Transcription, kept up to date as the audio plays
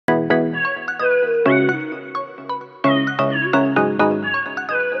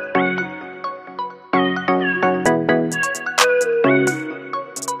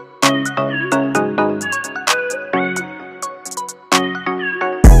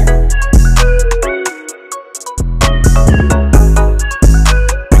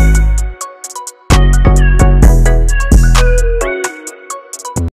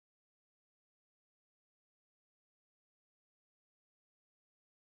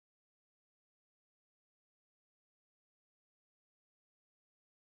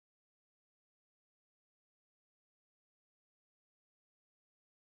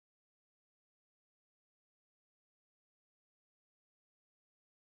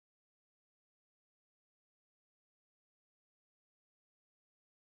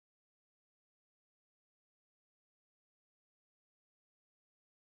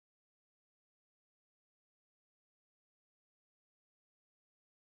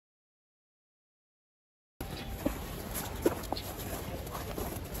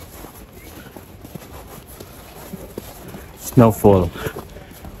snowfall.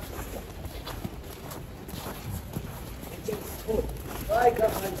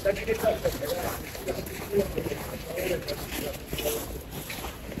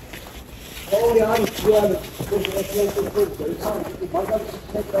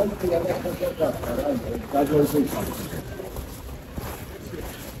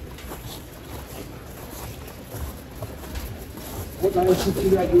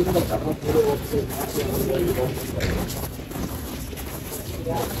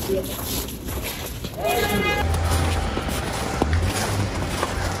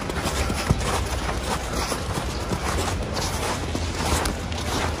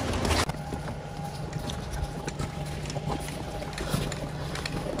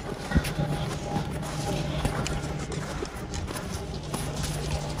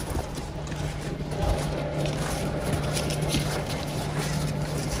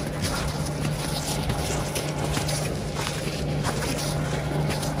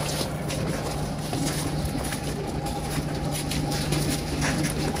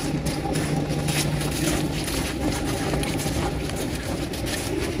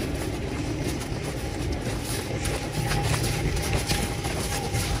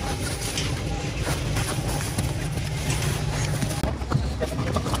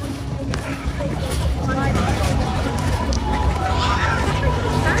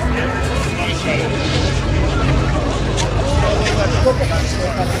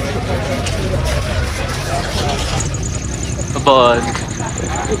 But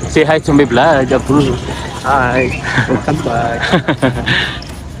say hi to my vlog, Abu. Hi, welcome back.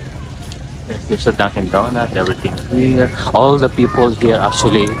 There's a Dunkin' Donut, everything here. All the people here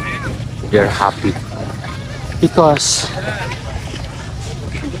actually, they're happy because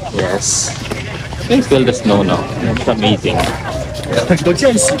yes, you feel the snow now. It's amazing.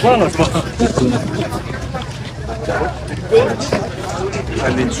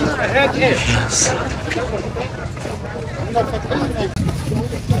 Yes.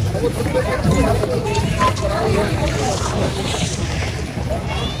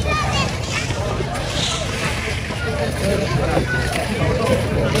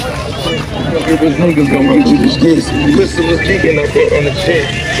 This nigga gonna do this. Listen was kicking up there on the chair.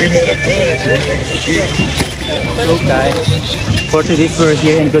 We met up there. So guys, for today we're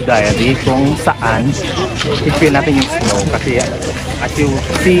here in Gudauri kung saan i-feel natin yung snow kasi as you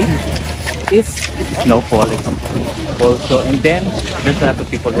see is snowfall also, and then there's a lot of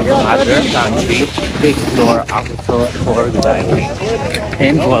people from other countries to explore also for Gudauri.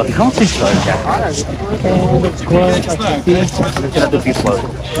 And welcome to Georgia. And of course, there's a lot of people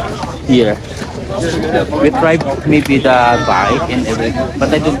here. We tried maybe the bike and everything, but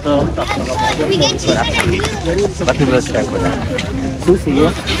I don't know actually. But we will try for that. So see you.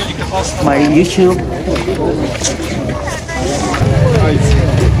 My YouTube.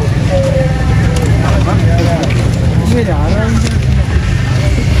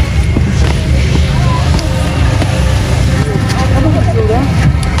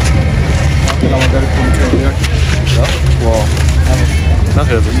 Wow.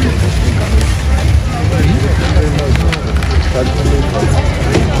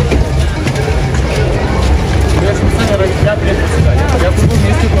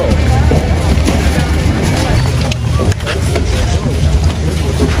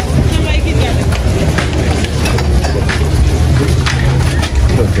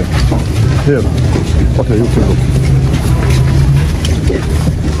 Here. Okay, you can go.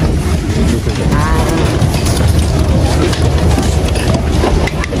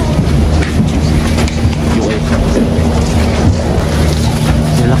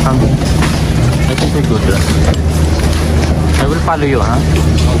 I think we're good. I will follow you, huh?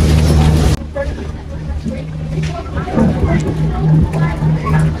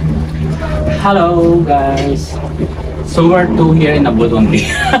 Hello guys. So we're two here in Gudauri.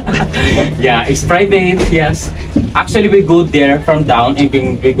 Yeah, it's private, yes. Actually we go there from down and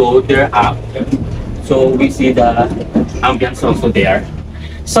we go there up. So we see the ambience also there.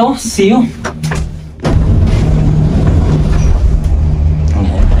 So see you.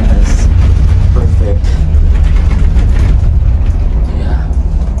 Yes. Perfect. Yeah.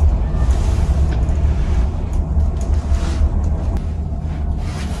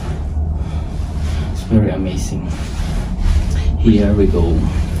 It's very amazing. Here we go.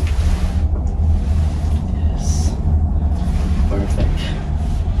 Yes. Perfect.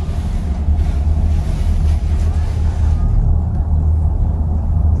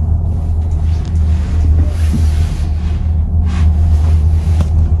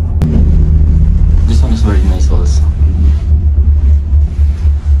 This one is very nice also.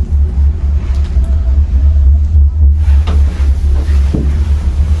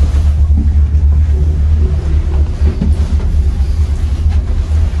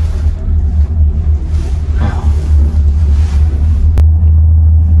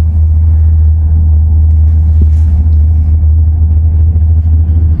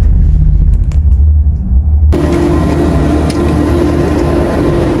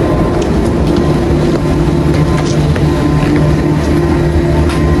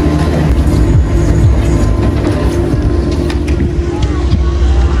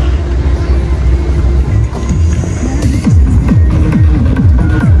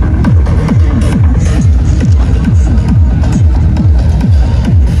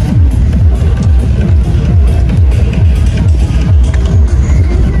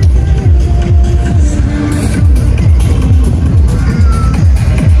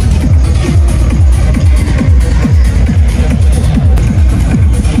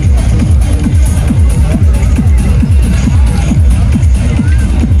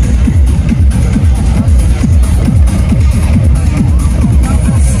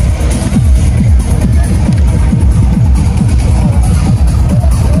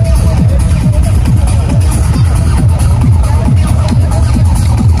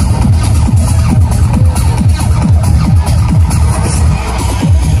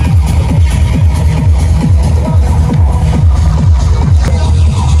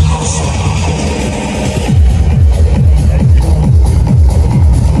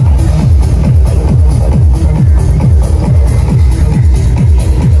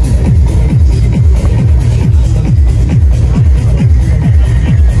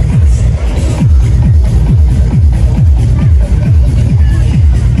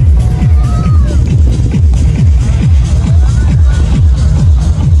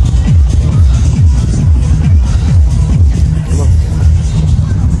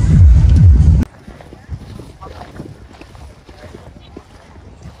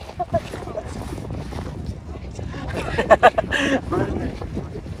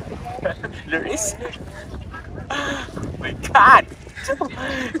 There is. My God!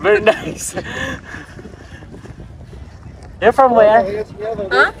 Very nice. You're from where?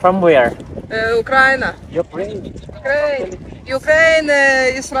 Huh? From where? Україна. Ukraine. Україна,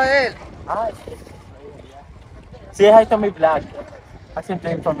 Ізраїль. Ah, say hi to my vlog. I'm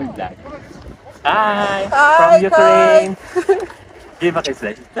playing from my vlog. Hi! From Hi, Ukraine. Give a kiss,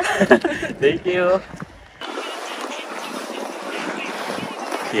 guys. Thank you.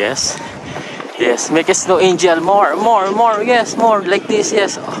 Yes. Yes, make a snow angel. More. Yes, more. Like this,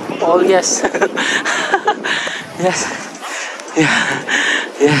 yes. Oh, yes. Yes. Yeah.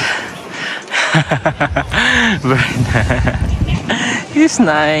 Yeah. Very nice. It's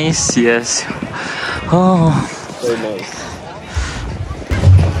nice, yes. Oh. Very nice.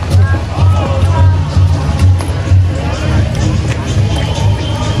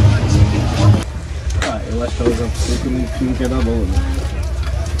 Eu acho que elas vão perceber que não quer dar bola, né?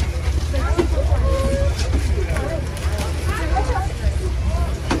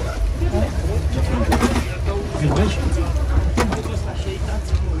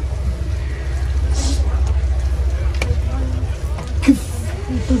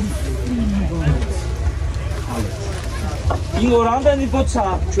 Ignorando nie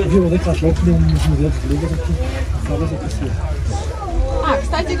potrzeba. А,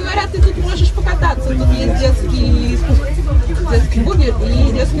 кстати говоря, ты тут можешь покататься. Тут есть детский бургер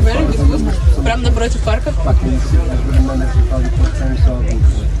и детский вареный вкус. Прямо напротив парка.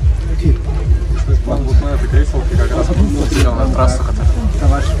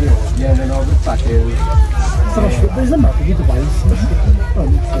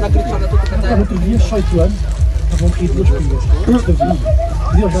 Она говорит, она тут катается. Vão cair duas pilhas. Antes da vida.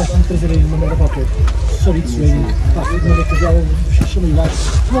 E eles acham de trazer aí uma merda qualquer. Sorry, it's raining. Pá, não vai fazer ela, chama lá.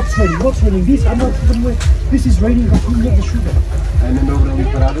 What's raining? This is raining, but we love the sugar. A Ana Noura ali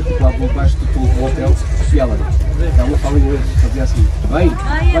parada, tipo lá debaixo do hotel, e ela fala inglês, fazia assim, vem.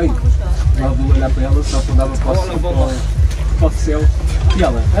 Lá vou olhar para ela, só apontava para o céu, e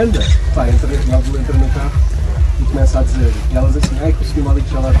ela, anda. Pá, entra no carro e começa a dizer, e elas assim, ai, consegui uma ali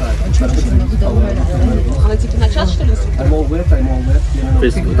que já lá está. Она типа на час, что ли, инструктор? I'm all wet, e a Ana Noura, o que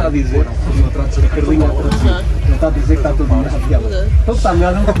é que está a dizer? Eu estou a dizer a Carlinha a traduzir. Ele está a dizer que está tudo melhor, e ela, então está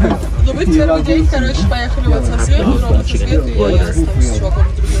melhor, não comigo. Ну, мы первый день, короче, поехали вот со Светой, ровно со Светой, и я там с чуваком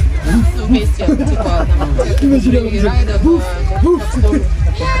другим. Ну, вместе, типа, там, райда, и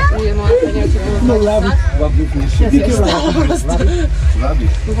мы отгоняли,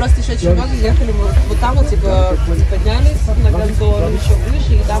 мы просто еще чувак ехали, мы вот там вот, типа, поднялись на Гонзор, еще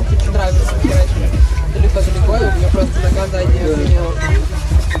выше, и там, типа, драйвер, короче, далеко-далеко, и у меня просто нога задняя охренела.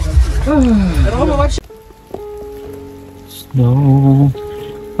 Рома вообще... Snow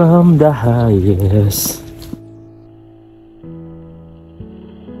from the highest.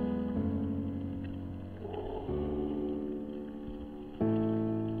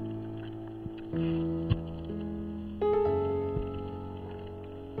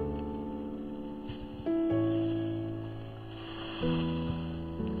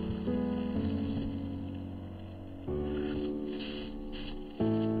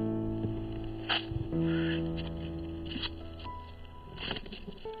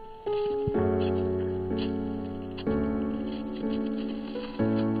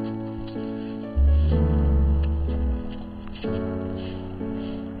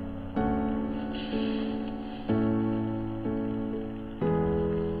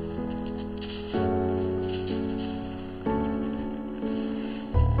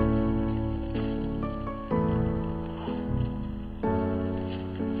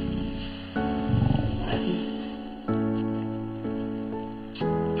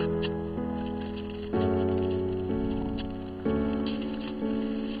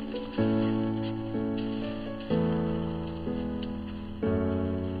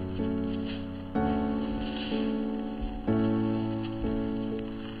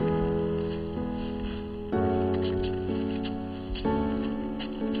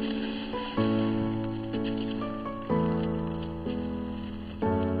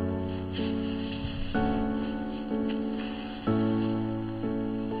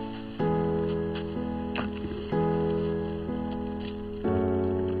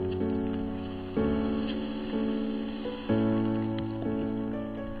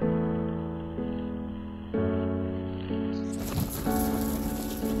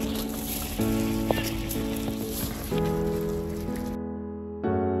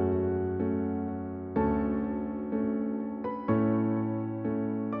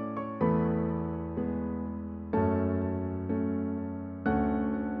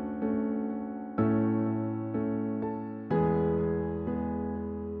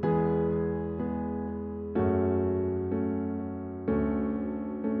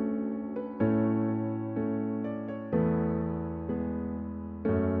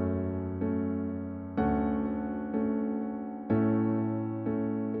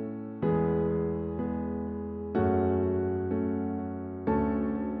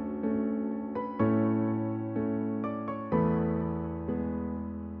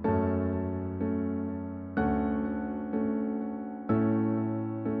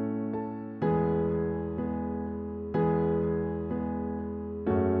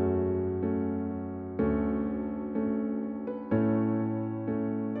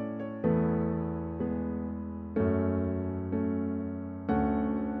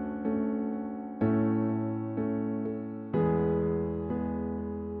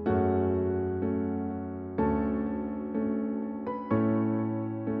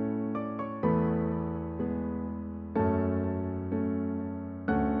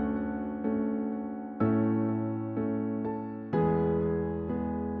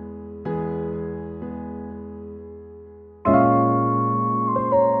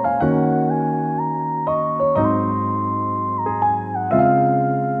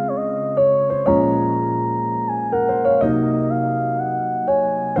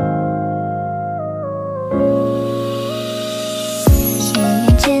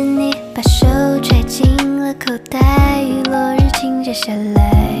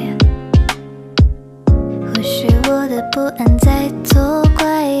 或许我的不安在作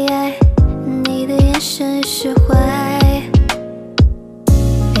怪，你的眼神释怀，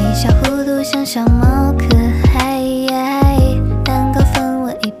微笑弧度像小猫可